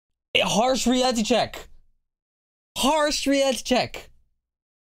harsh reality check. Harsh reality check.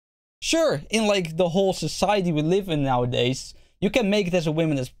 Sure, in like the whole society we live in nowadays, you can make it as a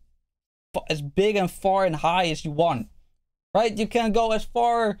woman as big and far and high as you want. Right? You can go as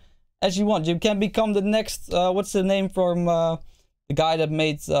far as you want. You can become the next, what's the name from the guy that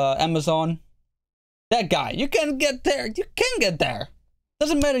made Amazon? That guy. You can get there. You can get there.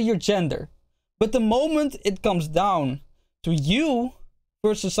 Doesn't matter your gender. But the moment it comes down to you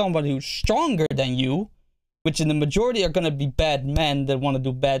versus somebody who's stronger than you, which in the majority are gonna be bad men that want to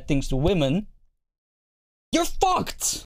do bad things to women, you're fucked!